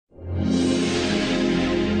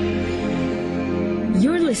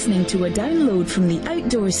listening to a download from the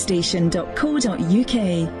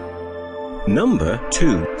outdoorstation.co.uk. Number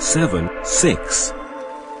 276.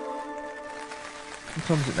 What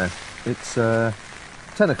time is it now? It's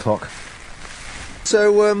 10 o'clock.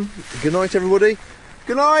 So, good night, everybody.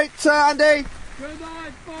 Good night, Andy. Good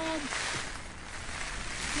night, Bob.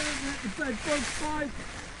 Don't let the bed bugs bite.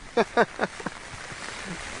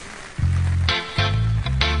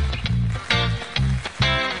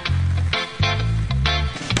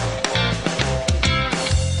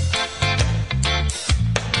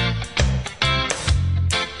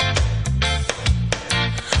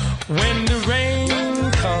 When the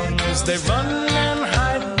rain comes, they run and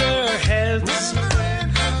hide their heads.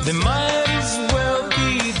 They might as well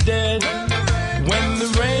be dead. When the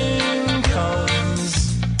rain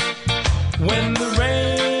comes, when the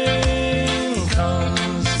rain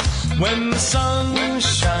comes, when the sun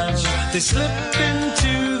shines, they slip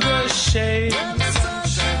into the shade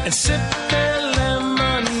and sip their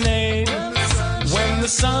lemonade. When the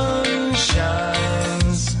sun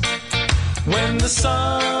shines, when the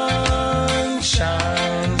sun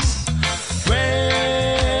shines, rain,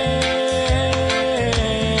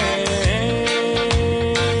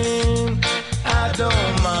 I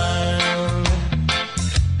don't mind.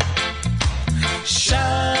 Shine,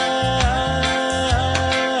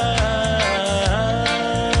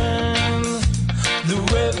 the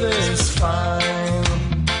weather's fine.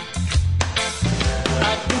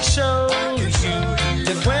 I can show you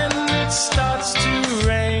that when it starts to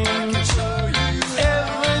rain,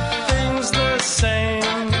 everything's the same.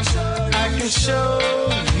 I can show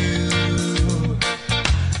you,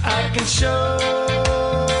 I can show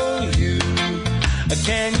you.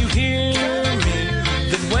 Can you hear me?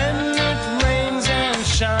 That when it rains and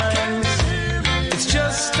shines, it's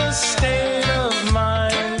just a state of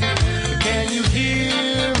mind. Can you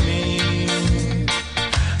hear me?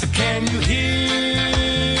 Can you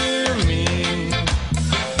hear me?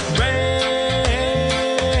 Rain,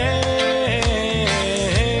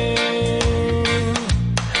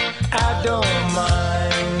 I don't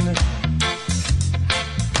mind.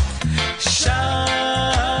 Shine,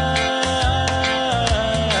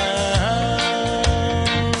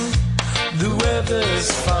 the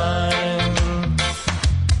weather's fine.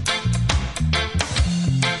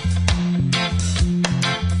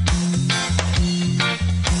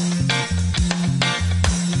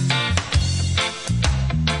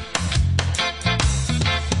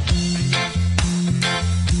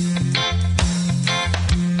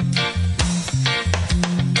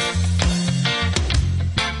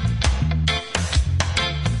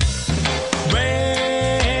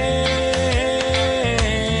 Rain,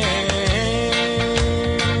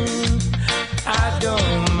 I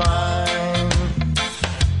don't mind.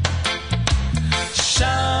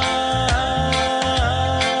 Shine,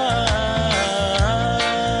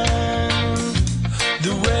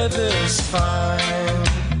 the weather's fine.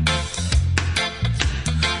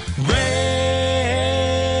 Rain.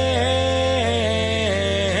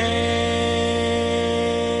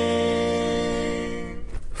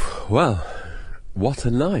 Well, what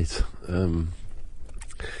a night.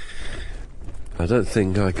 I don't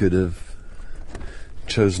think I could have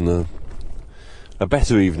chosen a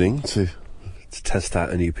better evening to test out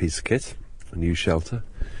a new piece of kit, a new shelter.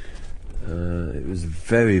 It was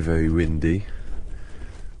very, very windy.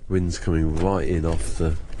 Wind's coming right in off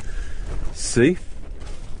the sea.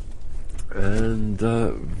 And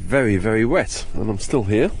very, very wet. And I'm still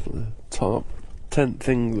here. The tarp tent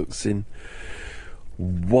thing looks in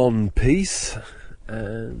one piece.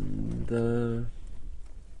 And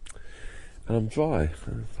I'm dry.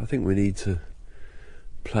 I think we need to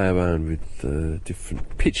play around with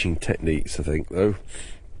different pitching techniques, I think, though.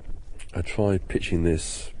 I tried pitching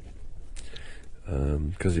this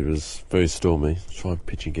because it was very stormy. Tried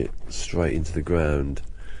pitching it straight into the ground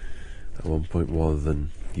at one point rather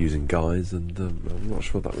than using guides, and I'm not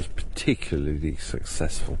sure that was particularly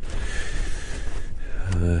successful.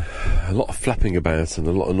 A lot of flapping about and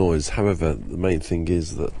a lot of noise. However, the main thing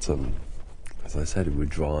is that, as I said, it was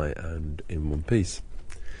dry and in one piece.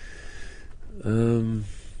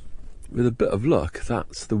 With a bit of luck,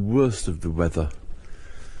 that's the worst of the weather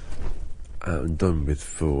out and done with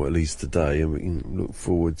for at least today, and we can look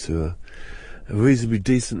forward to a reasonably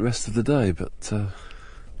decent rest of the day. But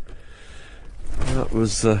that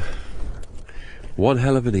was one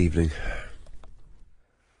hell of an evening.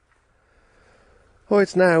 Well,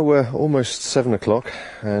 it's now almost 7 o'clock,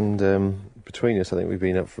 and between us I think we've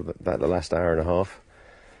been up for about the last hour and a half,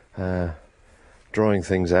 drying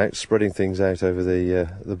things out, spreading things out over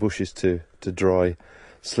the bushes to dry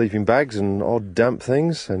sleeping bags and odd damp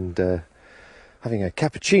things, and having a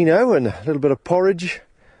cappuccino and a little bit of porridge,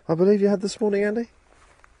 I believe you had this morning, Andy?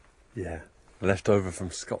 Yeah, left over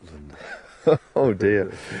from Scotland. Oh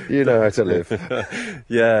dear, you know how to live.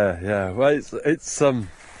 Yeah. Well, it's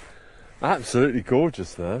absolutely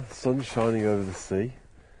gorgeous now. Sun shining over the sea.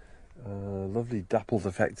 Lovely dappled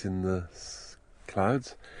effect in the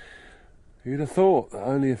clouds. Who'd have thought that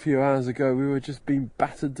only a few hours ago we were just being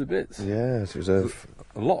battered to bits? Yes, it was a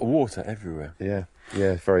lot of water everywhere. Yeah,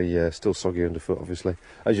 very still soggy underfoot, obviously.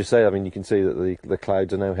 As you say, I mean, you can see that the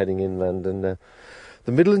clouds are now heading inland, and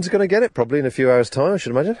the Midlands are going to get it probably in a few hours' time, I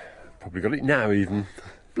should imagine. Probably got it now, even.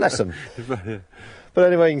 Bless them. Yeah. But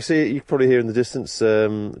anyway, you can see it. You can probably hear in the distance.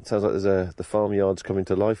 It sounds like there's the farmyard's coming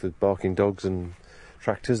to life with barking dogs and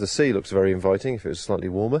tractors. The sea looks very inviting if it was slightly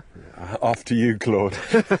warmer. After you, Claude.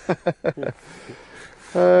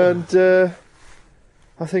 And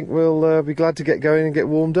I think we'll be glad to get going and get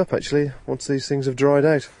warmed up, actually, once these things have dried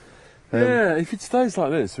out. Yeah, if it stays like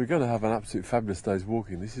this, we're going to have an absolute fabulous day's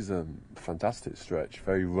walking. This is a fantastic stretch,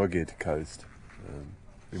 very rugged coast.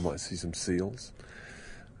 We might see some seals,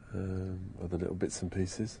 other little bits and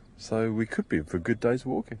pieces. So we could be in for a good day's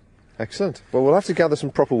walking. Excellent. Well, we'll have to gather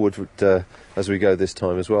some proper wood as we go this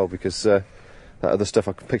time as well, because that other stuff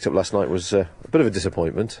I picked up last night was a bit of a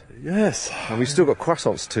disappointment. Yes. And we've still got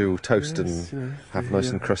croissants to toast and have nice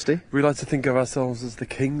and crusty. We like to think of ourselves as the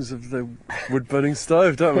kings of the wood-burning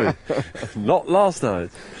stove, don't we? Not last night.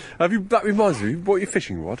 That reminds me, you bought your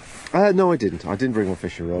fishing rod? No, I didn't. I didn't bring my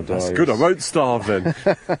fishing rod. That's good, I won't starve then.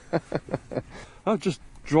 I'm just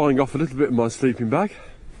drying off a little bit of my sleeping bag.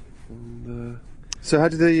 And, so how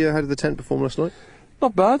did the tent perform last night?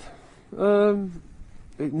 not bad.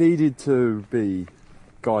 It needed to be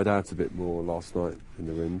guyed out a bit more last night in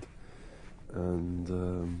the wind,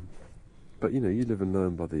 and but you live and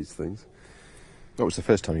learn by these things. That was the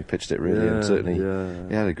first time you pitched it, really, and certainly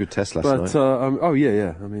you had a good test last night. Oh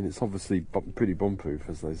yeah. I mean, it's obviously pretty bomb-proof,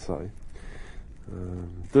 as they say.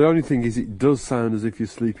 The only thing is, it does sound as if you're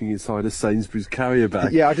sleeping inside a Sainsbury's carrier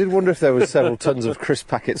bag. Yeah, I did wonder if there was several tons of crisp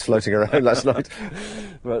packets floating around last night.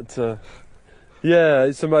 But yeah,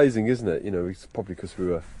 it's amazing, isn't it? It's probably because we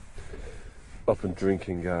were up and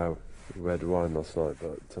drinking our red wine last night,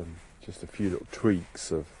 but just a few little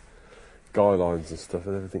tweaks of guy lines and stuff,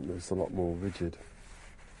 and everything looks a lot more rigid.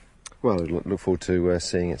 Well, I look forward to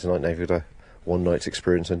seeing it tonight. Now you've got a one night's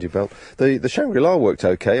experience under your belt. The Shangri-La worked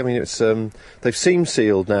okay. I mean, it's they've seam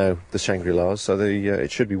sealed now, the Shangri-Las, so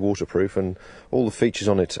it should be waterproof, and all the features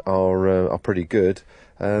on it are pretty good.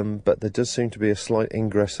 But there does seem to be a slight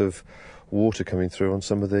ingress of water coming through on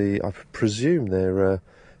some of the, I presume they're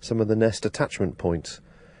some of the nest attachment points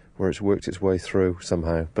where it's worked its way through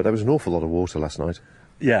somehow. But there was an awful lot of water last night.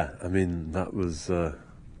 Yeah, I mean, that was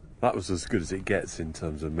as good as it gets in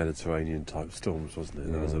terms of Mediterranean type storms, wasn't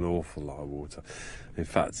it? There was an awful lot of water. In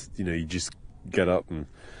fact, you just get up and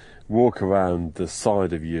walk around the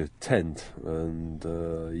side of your tent, and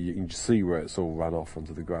you can just see where it's all ran off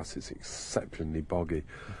onto the grass. It's exceptionally boggy.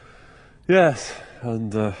 Yes,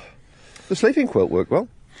 and the sleeping quilt worked well.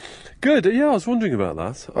 Good. Yeah, I was wondering about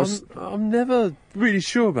that. I'm never really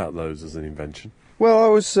sure about those as an invention. Well, I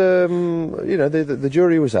was, the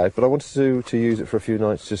jury was out, but I wanted to use it for a few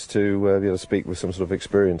nights just to be able to speak with some sort of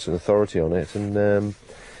experience and authority on it. And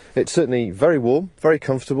it's certainly very warm, very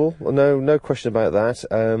comfortable, no question about that.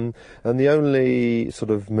 And the only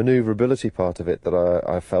sort of manoeuvrability part of it that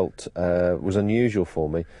I felt was unusual for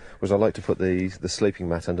me was I like to put the sleeping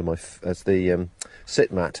mat under the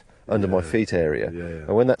sit mat under my feet area.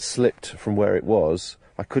 And when that slipped from where it was,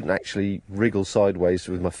 I couldn't actually wriggle sideways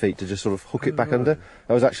with my feet to just sort of hook it back under.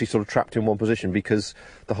 I was actually sort of trapped in one position because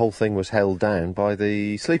the whole thing was held down by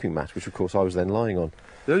the sleeping mat, which of course I was then lying on.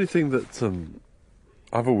 The only thing that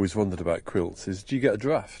I've always wondered about quilts is, do you get a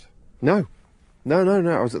draft? No.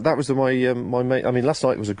 That was my mate. I mean, last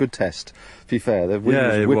night was a good test. To be fair, the wind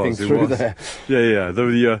was whipping through there. Yeah.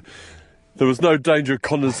 There was no danger of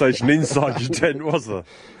condensation inside your tent, was there?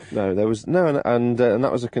 No, there was no, and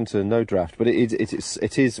that was a concern. No draft, but it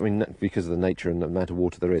is. I mean, because of the nature and the amount of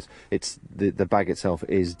water there is, it's the bag itself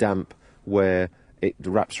is damp where it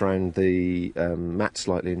wraps around the mat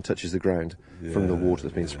slightly and touches the ground from the water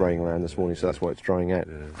that's been spraying around this morning. So that's why it's drying out.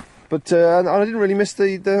 Yeah. But and I didn't really miss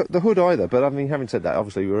the hood either. But I mean, having said that,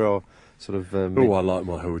 obviously we are sort of. I like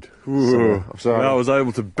my hood. So I was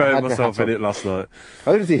able to bury myself in it last night.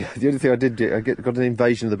 The only thing I did do, I got an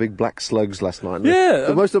invasion of the big black slugs last night.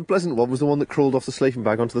 The most unpleasant one was the one that crawled off the sleeping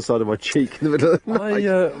bag onto the side of my cheek in the middle of the night.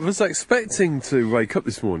 I was expecting to wake up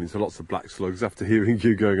this morning to lots of black slugs after hearing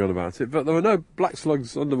you going on about it, but there were no black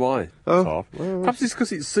slugs under my top. Well, perhaps it's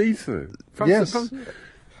because it's see-through. Yes.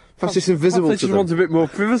 Perhaps it's invisible Perhaps to they just them. want a bit more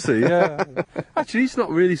privacy, yeah. Actually, it's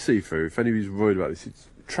not really see-through, if anybody's worried about this. It's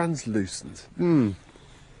translucent. You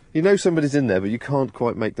know somebody's in there, but you can't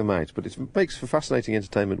quite make them out. But it makes for fascinating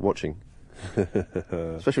entertainment watching.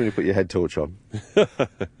 Especially when you put your head torch on.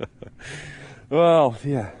 Well,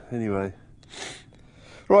 yeah, anyway.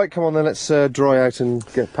 Right, come on then, let's dry out and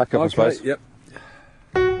pack up, I suppose. Yep.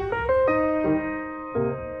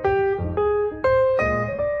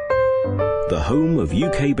 The home of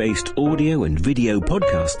UK-based audio and video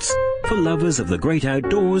podcasts for lovers of the great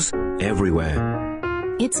outdoors everywhere.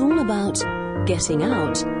 It's all about getting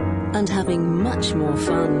out and having much more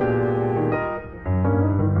fun.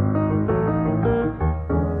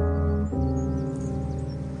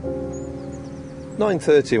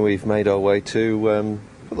 "9:30 and we've made our way to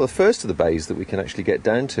the first of the bays that we can actually get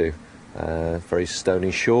down to. Very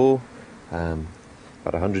stony shore,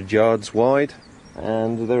 about 100 yards wide,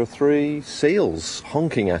 and there are 3 seals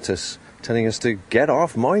honking at us, telling us to get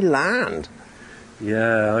off my land.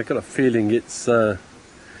 Yeah, I got a feeling it's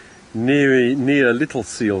near little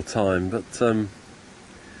seal time, but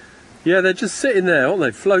yeah, they're just sitting there, aren't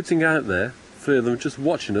they? Floating out there. 3 of them just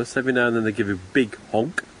watching us. Every now and then they give a big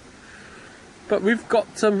honk. But we've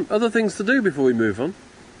got other things to do before we move on.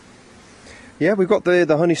 Yeah, we've got the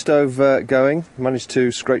honey stove going. Managed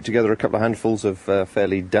to scrape together a couple of handfuls of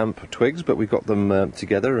fairly damp twigs, but we've got them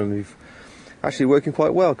together, and we've actually working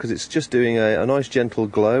quite well because it's just doing a nice gentle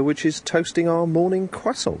glow, which is toasting our morning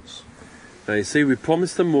croissants. Now you see, we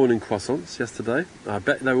promised them morning croissants yesterday. I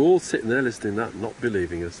bet they were all sitting there listening to that, not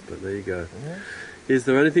believing us, but there you go. Yeah. Is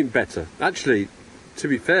there anything better? Actually, to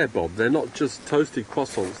be fair, Bob, they're not just toasted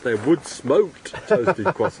croissants, they're wood-smoked toasted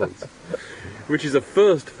croissants, which is a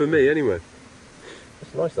first for me anyway.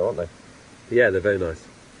 It's nice though, aren't they? Yeah, they're very nice.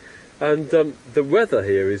 And the weather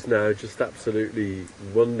here is now just absolutely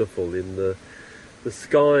wonderful. In the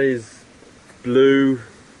sky's blue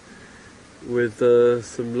with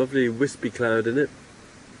some lovely wispy cloud in it.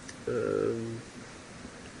 And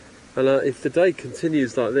if the day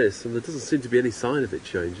continues like this, and there doesn't seem to be any sign of it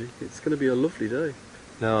changing, it's going to be a lovely day.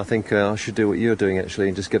 No, I think I should do what you're doing actually,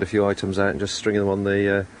 and just get a few items out and just string them on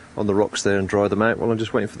the rocks there and dry them out while I'm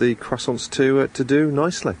just waiting for the croissants to do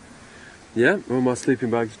nicely. Yeah, well, my sleeping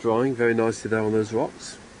bag's drying very nicely there on those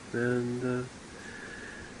rocks, and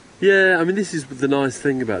yeah, I mean, this is the nice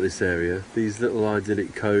thing about this area, these little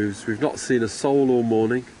idyllic coves. We've not seen a soul all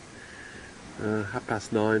morning.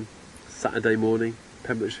 9:30, Saturday morning,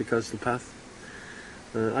 Pembrokeshire Coastal Path.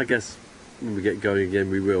 I guess when we get going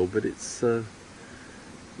again we will, but it's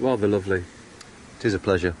rather lovely. It is a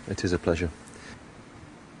pleasure. It is a pleasure.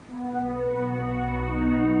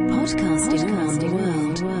 Podcasting around the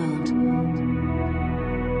world.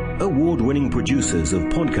 Award-winning producers of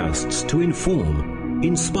podcasts to inform,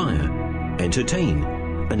 inspire, entertain,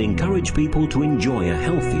 and encourage people to enjoy a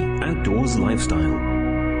healthy outdoors lifestyle.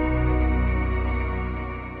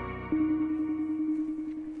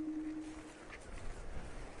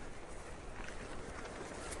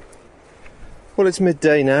 Well, it's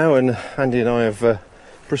midday now, and Andy and I have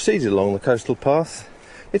proceeded along the coastal path.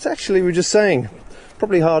 It's actually, we were just saying,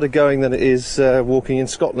 probably harder going than it is walking in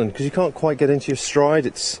Scotland, because you can't quite get into your stride.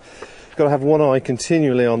 It's got to have one eye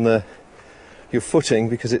continually on your footing,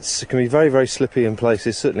 because it can be very, very slippy in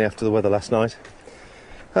places, certainly after the weather last night.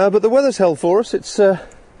 But the weather's held for us. It's a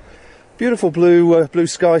beautiful blue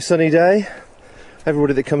sky, sunny day.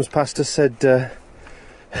 Everybody that comes past us said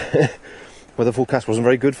weather forecast wasn't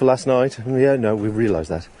very good for last night. Yeah, no, we realise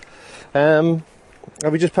that.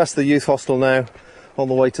 We just passed the youth hostel now, on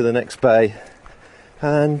the way to the next bay,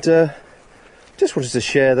 and just wanted to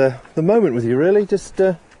share the moment with you, really. Just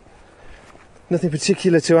nothing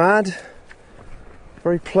particular to add.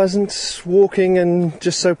 Very pleasant walking, and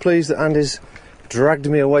just so pleased that Andy's dragged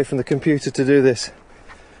me away from the computer to do this.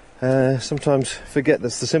 Sometimes forget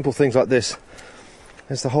that the simple things like this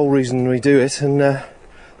is the whole reason we do it, and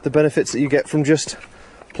the benefits that you get from just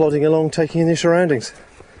plodding along, taking in your surroundings.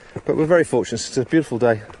 But we're very fortunate. It's a beautiful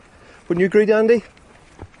day. Wouldn't you agree, Andy?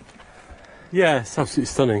 Yeah, it's absolutely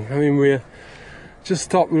stunning. I mean, we just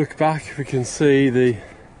stop and look back, we can see the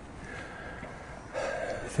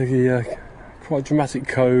quite dramatic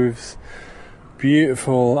coves,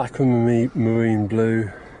 beautiful aquamarine blue,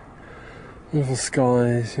 wonderful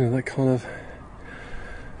skies, you know, that kind of,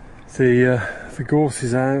 the gorse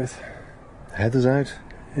is out. Heather's out.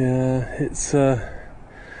 Yeah, it's, you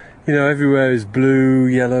know, everywhere is blue,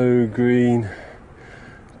 yellow, green,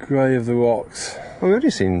 grey of the rocks. Well, we've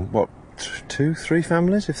only seen, what, 2-3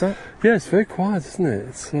 families, if that? Yeah, it's very quiet, isn't it?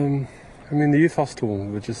 It's, I mean, the youth hostel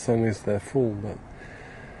were just telling us they're full, but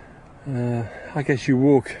I guess you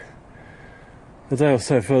walk a day or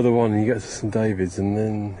so further on and you get to St David's and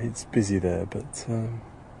then it's busy there, but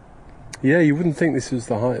yeah, you wouldn't think this was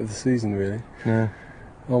the height of the season really. No.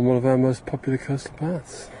 On one of our most popular coastal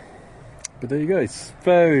paths. But there you go, it's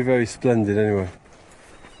very, very splendid anyway.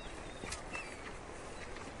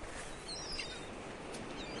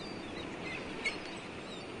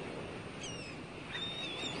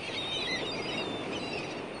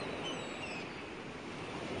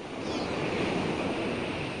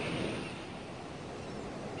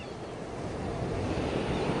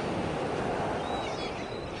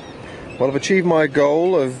 Well, I've achieved my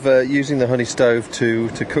goal of using the honey stove to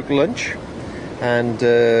cook lunch, and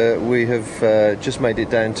we have just made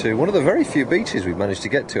it down to one of the very few beaches we've managed to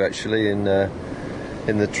get to actually in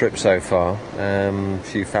the trip so far. A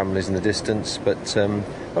few families in the distance, but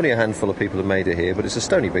only a handful of people have made it here, but it's a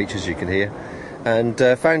stony beach as you can hear, and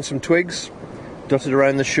found some twigs dotted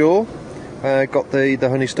around the shore, got the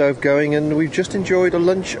honey stove going, and we've just enjoyed a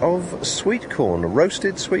lunch of sweetcorn,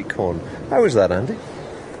 roasted sweetcorn. How was that, Andy?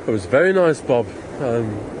 It was very nice, Bob. It's a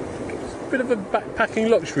bit of a backpacking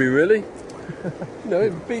luxury, really. You know,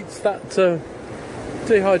 it beats that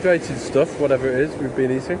dehydrated stuff, whatever it is we've been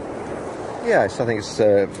eating. Yes, I think it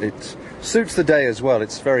suits the day as well.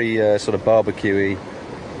 It's very sort of barbecue-y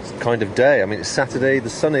kind of day. I mean, it's Saturday. The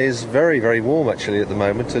sun is very, very warm actually at the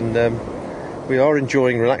moment, and we are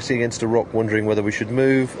enjoying relaxing against a rock, wondering whether we should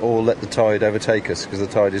move or let the tide overtake us, because the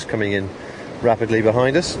tide is coming in rapidly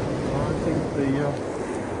behind us.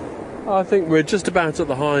 I think we're just about at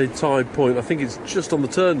the high tide point. I think it's just on the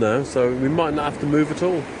turn now, so we might not have to move at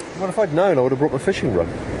all. Well, if I'd known, I would have brought my fishing rod.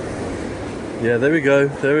 Yeah, there we go,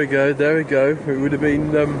 there we go, there we go. It would have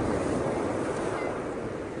been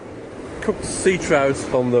cooked sea trout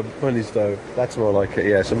on the honey stove. That's more like it,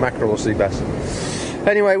 yeah, some mackerel or sea bass.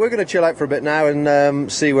 Anyway, we're going to chill out for a bit now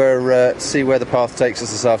and see where the path takes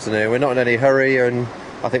us this afternoon. We're not in any hurry, and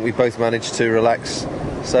I think we both managed to relax.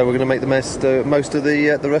 So we're going to make the most of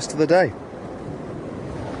the rest of the day.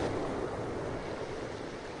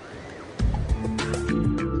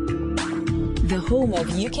 The home of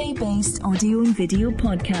UK-based audio and video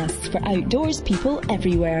podcasts for outdoors people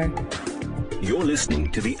everywhere. You're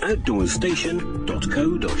listening to the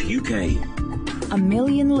outdoorstation.co.uk. 1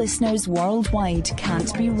 million listeners worldwide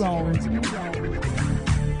can't be wrong.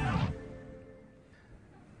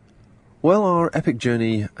 Well, our epic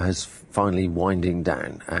journey is finally winding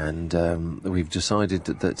down, and we've decided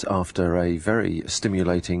that after a very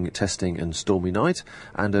stimulating, testing and stormy night,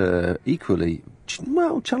 and a equally,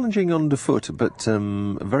 challenging underfoot, but a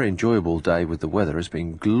very enjoyable day with the weather. It's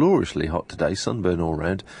been gloriously hot today, sunburn all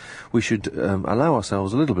round. We should allow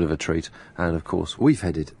ourselves a little bit of a treat, and of course we've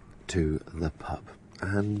headed to the pub.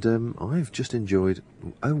 And I've just enjoyed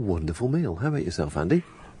a wonderful meal. How about yourself, Andy?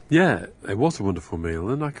 Yeah, it was a wonderful meal,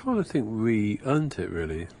 and I kind of think we earned it,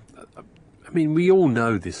 really. I mean, we all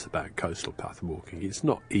know this about coastal path walking. It's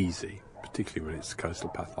not easy, particularly when it's a coastal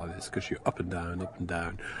path like this, because you're up and down, up and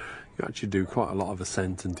down. You actually do quite a lot of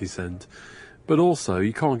ascent and descent. But also,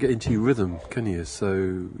 you can't get into your rhythm, can you?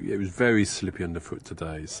 So it was very slippy underfoot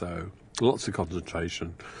today, so lots of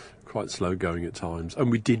concentration, quite slow going at times.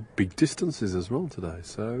 And we did big distances as well today,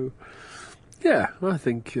 so yeah, I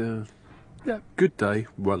think... yeah, good day,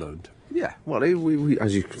 well earned. Yeah, well, we,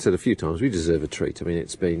 as you said a few times, we deserve a treat. I mean,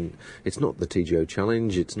 it's not the TGO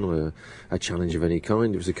challenge, it's not a challenge of any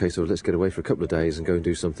kind. It was a case of let's get away for a couple of days and go and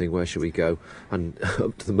do something. Where should we go? And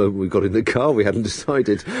up to the moment we got in the car, we hadn't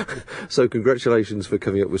decided. So congratulations for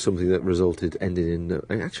coming up with something that ended in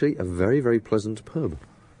actually a very, very pleasant pub.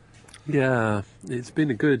 Yeah, it's been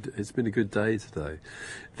a good day today.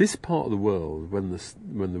 This part of the world, when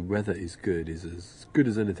the weather is as good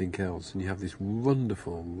as anything else, and you have this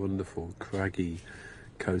wonderful, wonderful craggy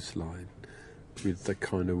coastline with the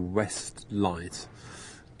kind of west light.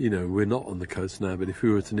 You know, we're not on the coast now, but if we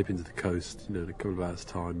were to nip into the coast, you know, in a couple of hours'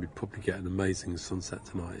 time, we'd probably get an amazing sunset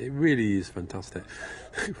tonight. It really is fantastic.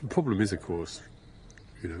 The problem is, of course,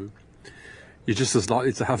 you know, you're just as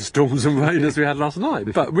likely to have storms and rain as we had last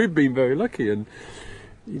night. But we've been very lucky, and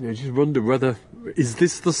you know, just wonder whether is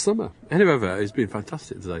this the summer. Anyway, it's been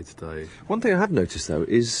fantastic today. One thing I have noticed though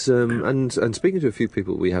is, and speaking to a few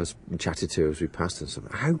people we have chatted to as we passed and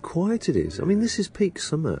stuff, how quiet it is. I mean, this is peak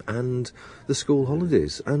summer and the school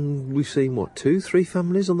holidays, and we've seen 2-3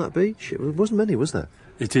 families on that beach. It wasn't many, was there?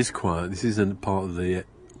 It is quiet. This isn't part of the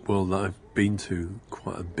world that I've been to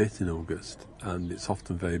quite a bit in August, and it's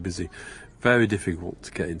often very busy. Very difficult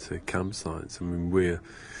to get into campsites. I mean,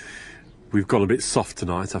 we've got a bit soft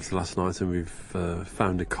tonight after last night, and we've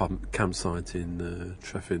found a campsite in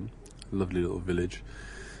Treffin, a lovely little village.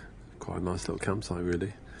 Quite a nice little campsite,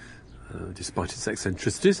 really. despite its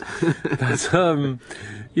eccentricities. But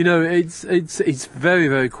you know, it's very,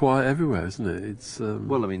 very quiet everywhere, isn't it? It's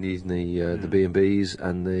well, I mean, even the B&Bs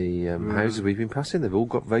and the houses we've been passing, they've all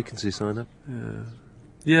got vacancy sign up.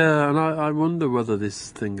 Yeah, and I wonder whether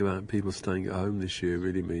this thing about people staying at home this year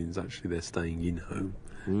really means actually they're staying in home.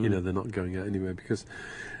 You know, they're not going out anywhere, because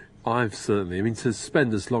I've certainly, I mean, to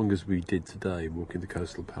spend as long as we did today walking the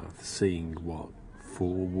coastal path, seeing 4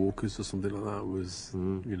 walkers or something like that was,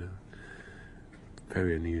 you know,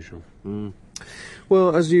 very unusual.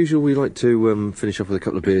 Well, as usual, we like to finish off with a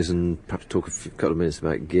couple of beers and perhaps talk a couple of minutes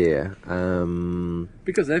about gear.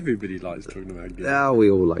 Because everybody likes talking about gear. Oh,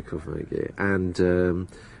 we all like talking about gear. And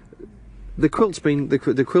the quilt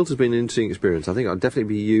has been an interesting experience. I think I'll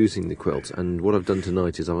definitely be using the quilt, and what I've done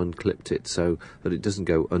tonight is I've unclipped it so that it doesn't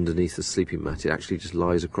go underneath the sleeping mat. It actually just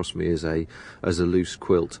lies across me as a loose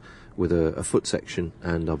quilt with a foot section,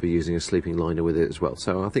 and I'll be using a sleeping liner with it as well.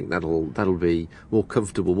 So I think that'll be more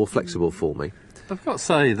comfortable, more flexible for me. I've got to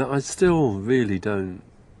say that I still really don't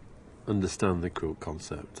understand the quilt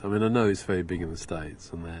concept. I mean, I know it's very big in the States,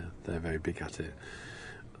 and they're very big at it.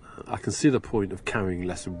 I can see the point of carrying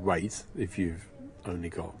less weight if you've only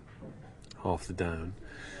got half the down.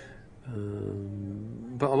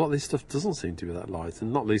 But a lot of this stuff doesn't seem to be that light,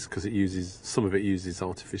 and not least because some of it uses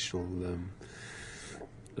artificial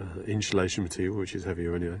insulation material, which is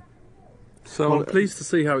heavier anyway. So I'm pleased to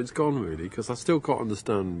see how it's gone, really, because I still can't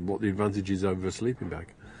understand what the advantage is over a sleeping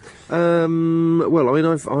bag. Well, I mean,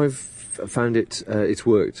 I've found it's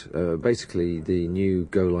worked. Basically, the new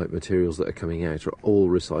Go-Lite materials that are coming out are all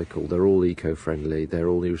recycled. They're all eco-friendly. They're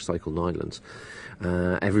all recycled nylons.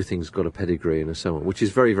 Everything's got a pedigree and so on, which is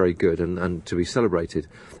very, very good and to be celebrated.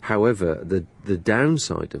 However, the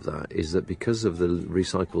downside of that is that because of the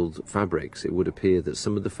recycled fabrics, it would appear that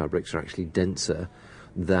some of the fabrics are actually denser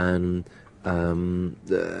than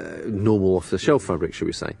normal off-the-shelf fabric, should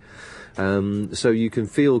we say. So you can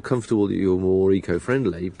feel comfortable that you're more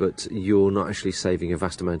eco-friendly, but you're not actually saving a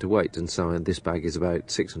vast amount of weight. And so this bag is about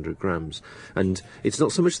 600 grams. And it's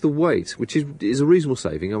not so much the weight, which is a reasonable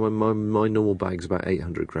saving. My normal bag's about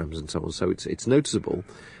 800 grams and so on, so it's noticeable.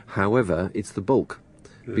 However, it's the bulk,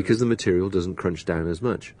 because the material doesn't crunch down as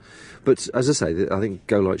much. But as I say, I think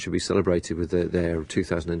Go-Lite should be celebrated with their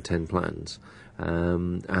 2010 plans.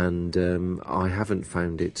 I haven't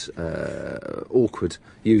found it awkward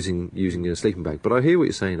using a sleeping bag. But I hear what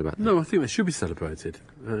you're saying about that. No, I think they should be celebrated.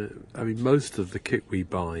 I mean, most of the kit we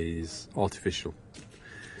buy is artificial,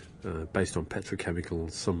 based on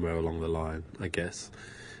petrochemicals somewhere along the line, I guess.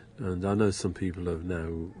 And I know some people are now,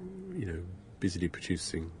 you know, busily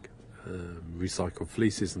producing recycled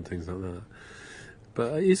fleeces and things like that.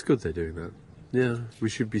 But it's good they're doing that. Yeah, we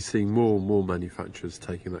should be seeing more manufacturers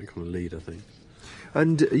taking that kind of lead, I think.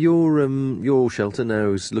 And your shelter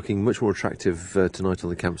now is looking much more attractive tonight on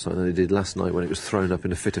the campsite than it did last night when it was thrown up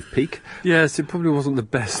in a fit of pique. Yes, it probably wasn't the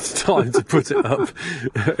best time to put it up.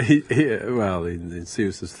 Well, in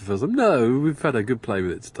seriousness, the first time. No, we've had a good play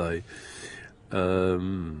with it today.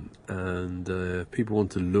 And people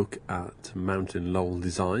want to look at Mountain Laurel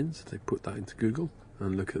designs. They put that into Google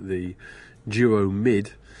and look at the Duo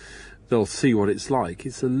Mid. They'll see what it's like.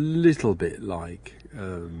 It's a little bit like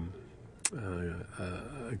a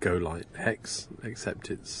Go-Lite Hex, except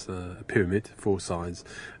it's a pyramid, 4 sides,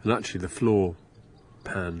 and actually the floor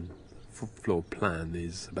plan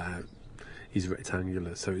is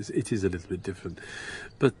rectangular, so it is a little bit different.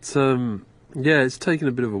 But yeah, it's taken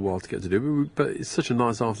a bit of a while to get to do, but it's such a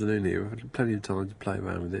nice afternoon here. We've had plenty of time to play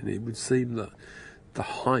around with it, and it would seem that the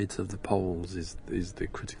height of the poles is the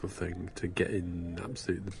critical thing to get in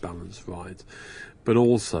absolutely the balance right, but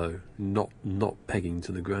also not pegging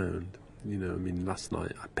to the ground. You know, I mean, last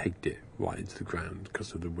night I pegged it right into the ground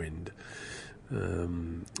because of the wind.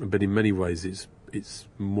 But in many ways it's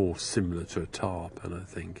more similar to a tarp, and I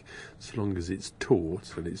think so long as it's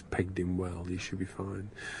taut and it's pegged in well, you should be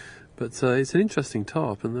fine. But it's an interesting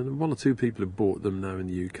tarp, and then 1 or 2 people have bought them now in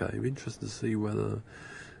the UK. It'd be interesting to see whether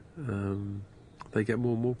they get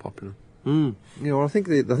more and more popular. Yeah, well, I think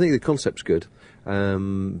the concept's good,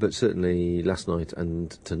 but certainly last night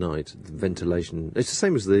and tonight, the ventilation. It's the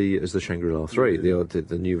same as the Shangri-La 3,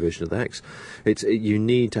 the new version of the Hex. You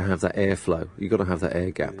need to have that airflow. You've got to have that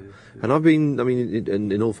air gap. And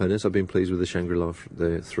in all fairness, I've been pleased with the Shangri-La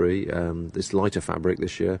 3. This lighter fabric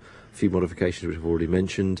this year, a few modifications which I've already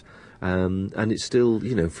mentioned. And it's still,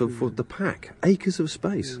 you know, for the pack, acres of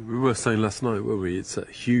space. We were saying last night, weren't we? It's a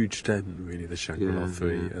huge tent, really, the Shangri-La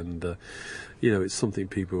 3, and you know, it's something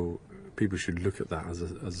people should look at that as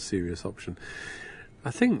a serious option. I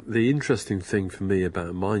think the interesting thing for me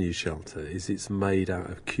about my new shelter is it's made out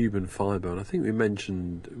of Cuban fibre, and I think we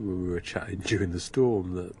mentioned when we were chatting during the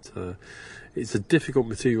storm that it's a difficult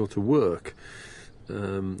material to work,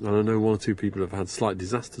 and I know one or two people have had slight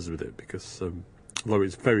disasters with it because although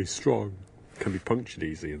it's very strong, it can be punctured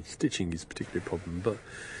easily, and stitching is particularly a problem. But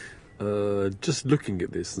just looking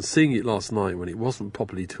at this and seeing it last night when it wasn't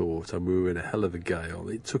properly taut and we were in a hell of a gale,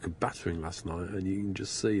 it took a battering last night, and you can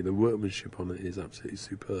just see the workmanship on it is absolutely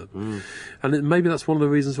superb. And maybe that's one of the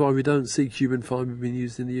reasons why we don't see Cuban fibre being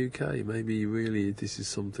used in the UK. Maybe really this is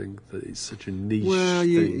something that is such a niche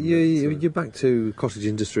thing. You're back to cottage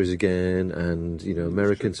industries again, and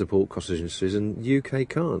American support cottage industries, and UK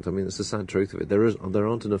can't. I mean, that's the sad truth of it. There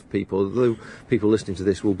aren't enough people, although people listening to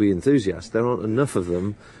this will be enthusiasts, there aren't enough of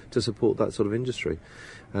them to support that sort of industry.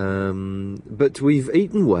 But we've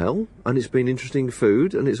eaten well, and it's been interesting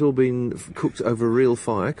food, and it's all been cooked over a real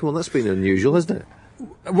fire. Come on, that's been unusual, hasn't it?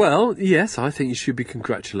 Well, yes, I think you should be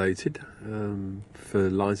congratulated for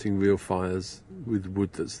lighting real fires with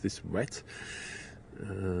wood that's this wet.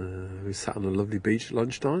 We sat on a lovely beach at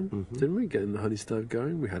lunchtime, didn't we? Getting the honey stove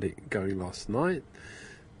going. We had it going last night.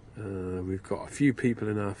 We've got a few people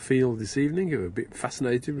in our field this evening who are a bit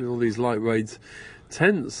fascinated with all these lightweight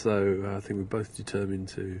tents, so I think we're both determined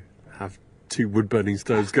to have 2 wood-burning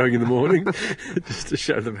stoves going in the morning just to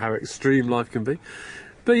show them how extreme life can be.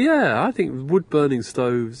 But yeah, I think wood-burning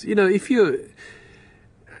stoves, this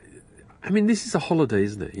is a holiday,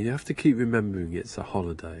 isn't it? You have to keep remembering it's a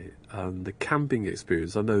holiday, and the camping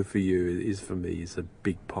experience, I know for you, for me, is a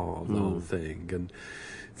big part of the whole thing, and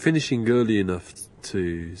finishing early enough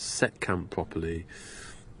to set camp properly,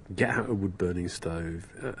 get out a wood-burning stove,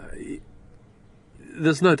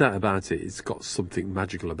 there's no doubt about it. It's got something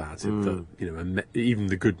magical about it that even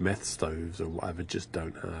the good meth stoves or whatever just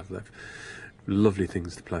don't have. They've lovely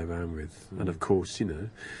things to play around with, and of course,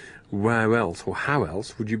 where else or how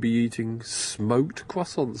else would you be eating smoked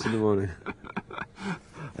croissants in the morning?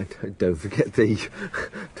 Don't forget the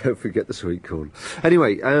sweet corn.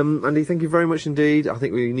 Anyway, Andy, thank you very much indeed. I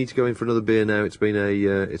think we need to go in for another beer now. It's been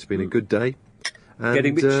a good day. And,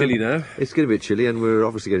 getting a bit chilly now. It's getting a bit chilly, and we're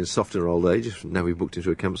obviously getting softer all day. Just now we've booked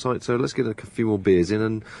into a campsite, so let's get a few more beers in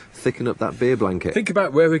and thicken up that beer blanket. Think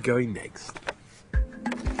about where we're going next.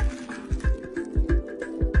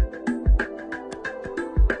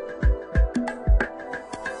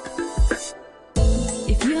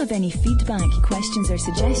 If you have any feedback, questions or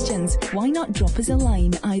suggestions, why not drop us a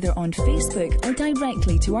line either on Facebook or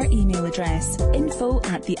directly to our email address,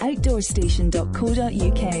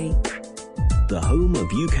 info@theoutdoorstation.co.uk. The home of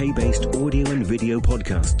UK-based audio and video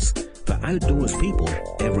podcasts for outdoors people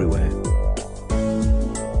everywhere.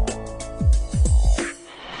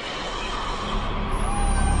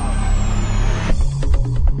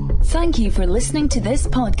 Thank you for listening to this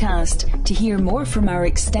podcast. To hear more from our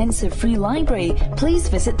extensive free library, please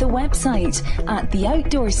visit the website at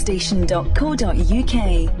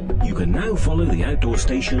theoutdoorstation.co.uk. You can now follow The Outdoor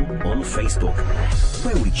Station on Facebook,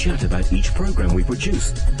 where we chat about each programme we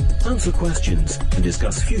produce, answer questions and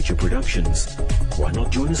discuss future productions. Why not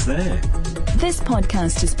join us there? This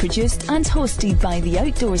podcast is produced and hosted by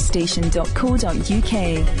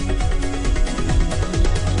theoutdoorstation.co.uk.